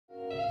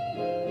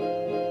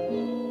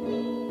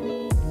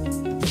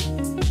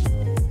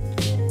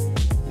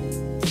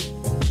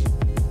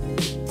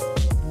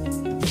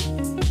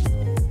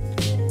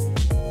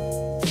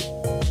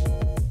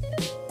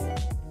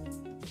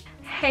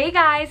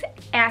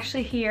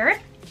Ashley here,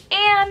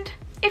 and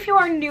if you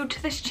are new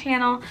to this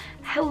channel,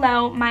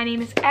 hello, my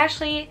name is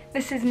Ashley.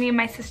 This is me and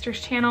my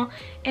sister's channel,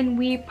 and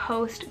we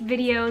post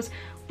videos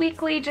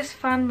weekly, just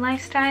fun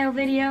lifestyle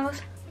videos.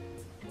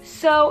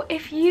 So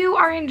if you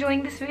are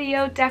enjoying this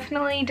video,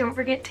 definitely don't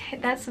forget to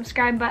hit that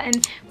subscribe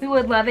button. We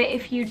would love it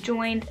if you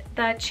joined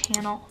the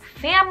channel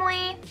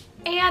family.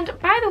 And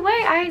by the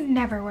way, I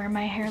never wear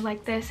my hair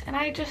like this, and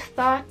I just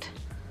thought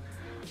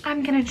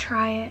I'm gonna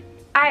try it.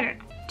 I don't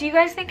know. Do you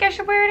guys think I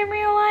should wear it in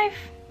real life?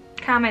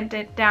 Comment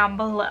it down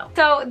below.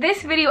 So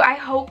this video, I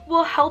hope,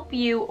 will help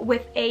you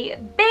with a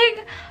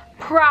big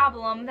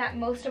problem that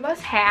most of us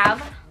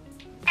have.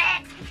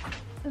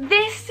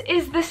 This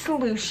is the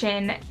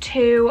solution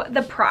to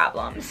the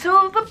problem.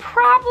 So the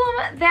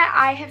problem that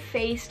I have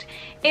faced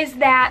is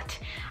that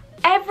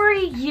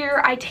every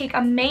year I take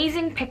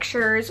amazing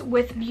pictures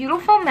with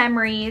beautiful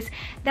memories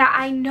that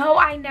I know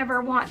I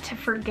never want to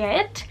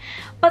forget.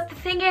 But the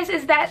thing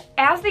is that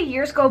as the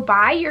years go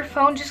by, your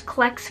phone just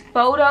collects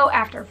photo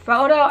after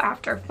photo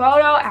after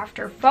photo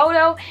after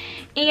photo,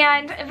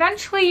 and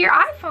eventually your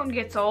iPhone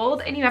gets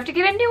old and you have to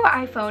get a new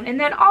iPhone, and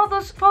then all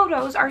those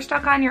photos are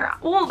stuck on your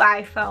old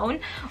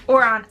iPhone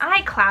or on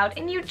iCloud,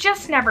 and you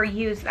just never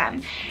use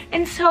them.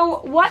 And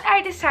so what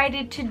I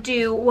decided to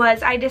do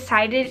was I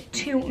decided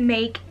to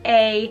make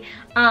a,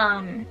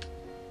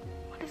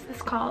 what is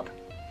this called?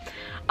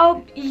 A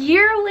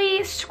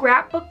yearly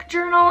scrapbook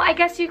journal, I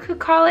guess you could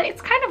call it.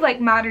 It's kind of like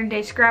modern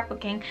day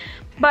scrapbooking,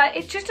 but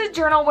it's just a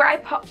journal where I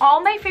put all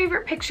my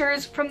favorite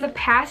pictures from the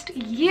past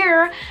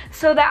year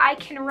so that I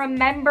can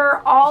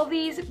remember all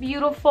these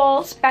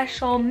beautiful,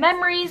 special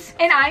memories.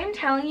 And I am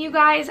telling you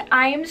guys,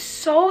 I am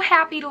so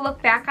happy to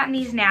look back on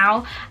these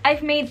now.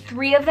 I've made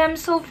 3 of them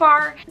so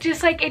far.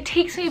 Just like, it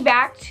takes me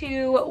back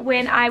to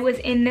when I was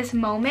in this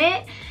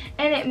moment.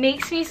 And it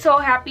makes me so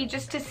happy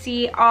just to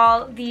see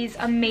all these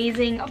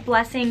amazing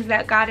blessings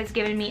that God has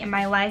given me in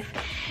my life.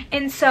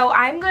 And so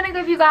I'm going to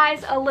give you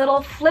guys a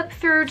little flip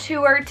through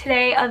tour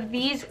today of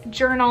these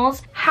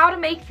journals. How to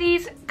make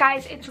these,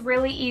 guys, it's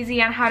really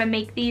easy on how to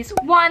make these.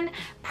 1,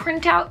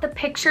 print out the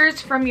pictures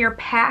from your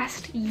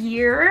past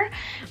year,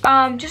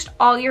 just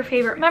all your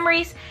favorite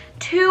memories.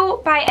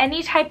 2, buy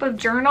any type of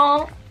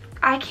journal.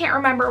 I can't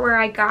remember where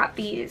I got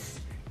these.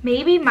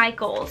 Maybe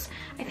Michael's.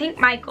 I think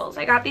Michael's.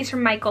 I got these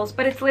from Michael's,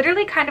 but it's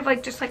literally kind of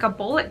like just like a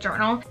bullet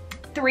journal.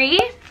 3,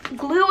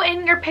 glue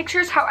in your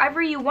pictures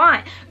however you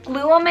want.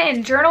 Glue them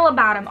in, journal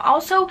about them.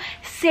 Also,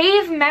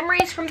 save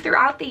memories from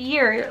throughout the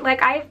year.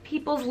 Like, I have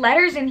people's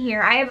letters in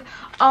here. I have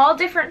all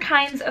different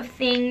kinds of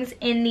things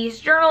in these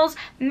journals,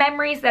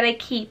 memories that I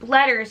keep,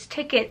 letters,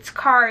 tickets,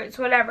 cards,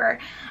 whatever.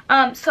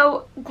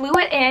 So glue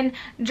it in,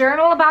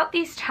 journal about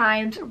these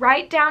times,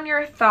 write down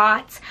your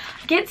thoughts,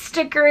 get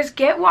stickers,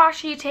 get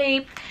washi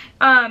tape,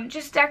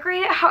 just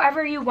decorate it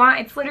however you want.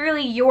 It's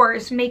literally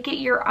yours. Make it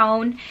your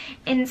own.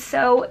 And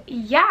so,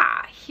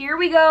 yeah, here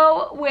we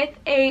go with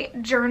a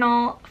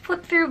journal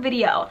flip through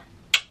video.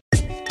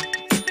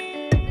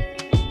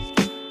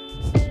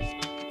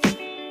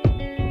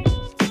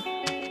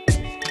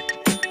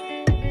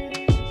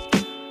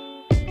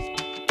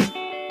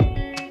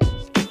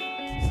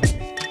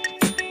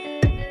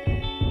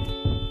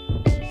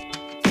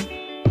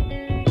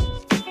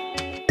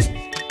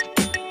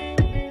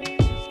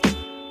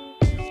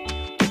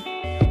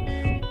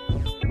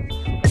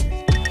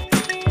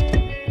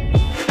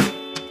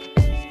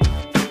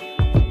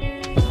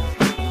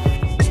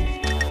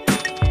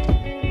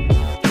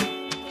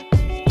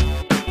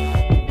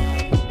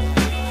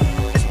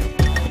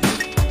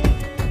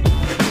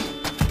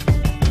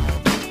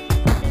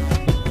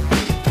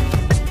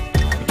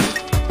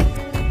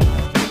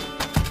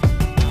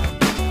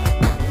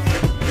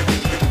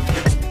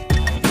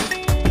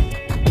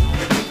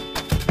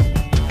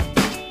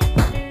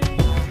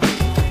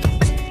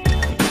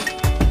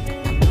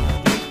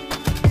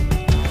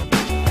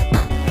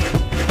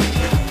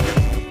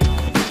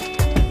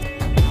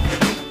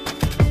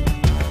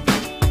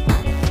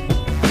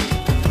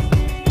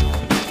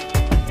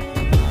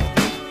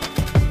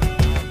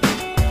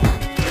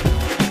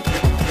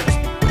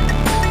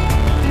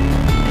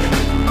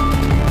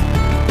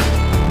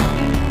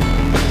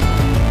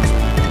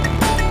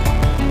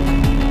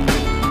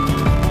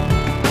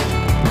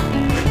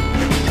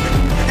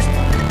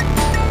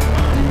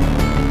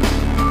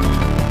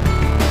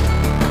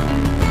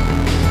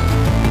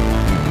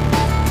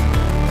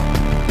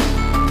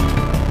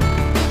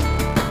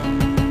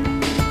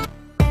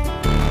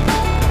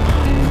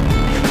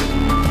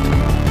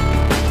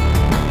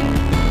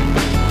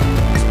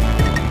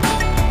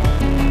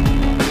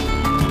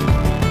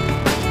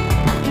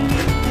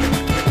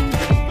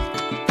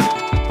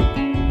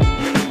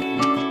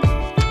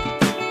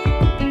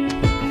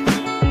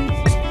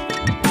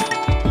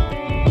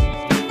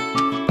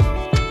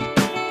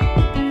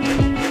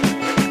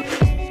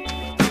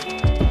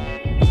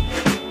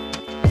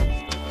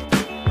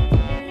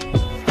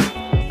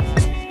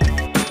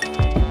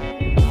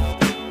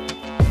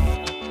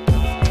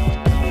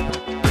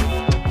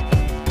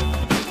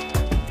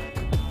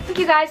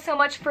 guys so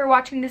much for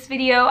watching this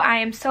video. I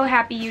am so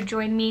happy you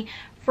joined me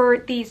for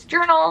these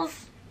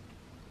journals.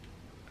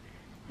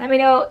 Let me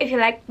know if you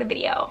liked the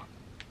video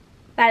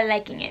by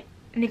liking it.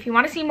 And if you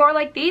want to see more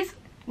like these,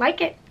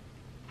 like it.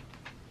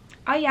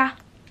 Oh yeah.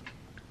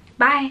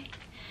 Bye.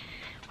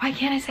 Why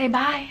can't I say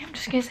bye? I'm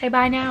just gonna say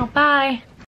bye now. Bye.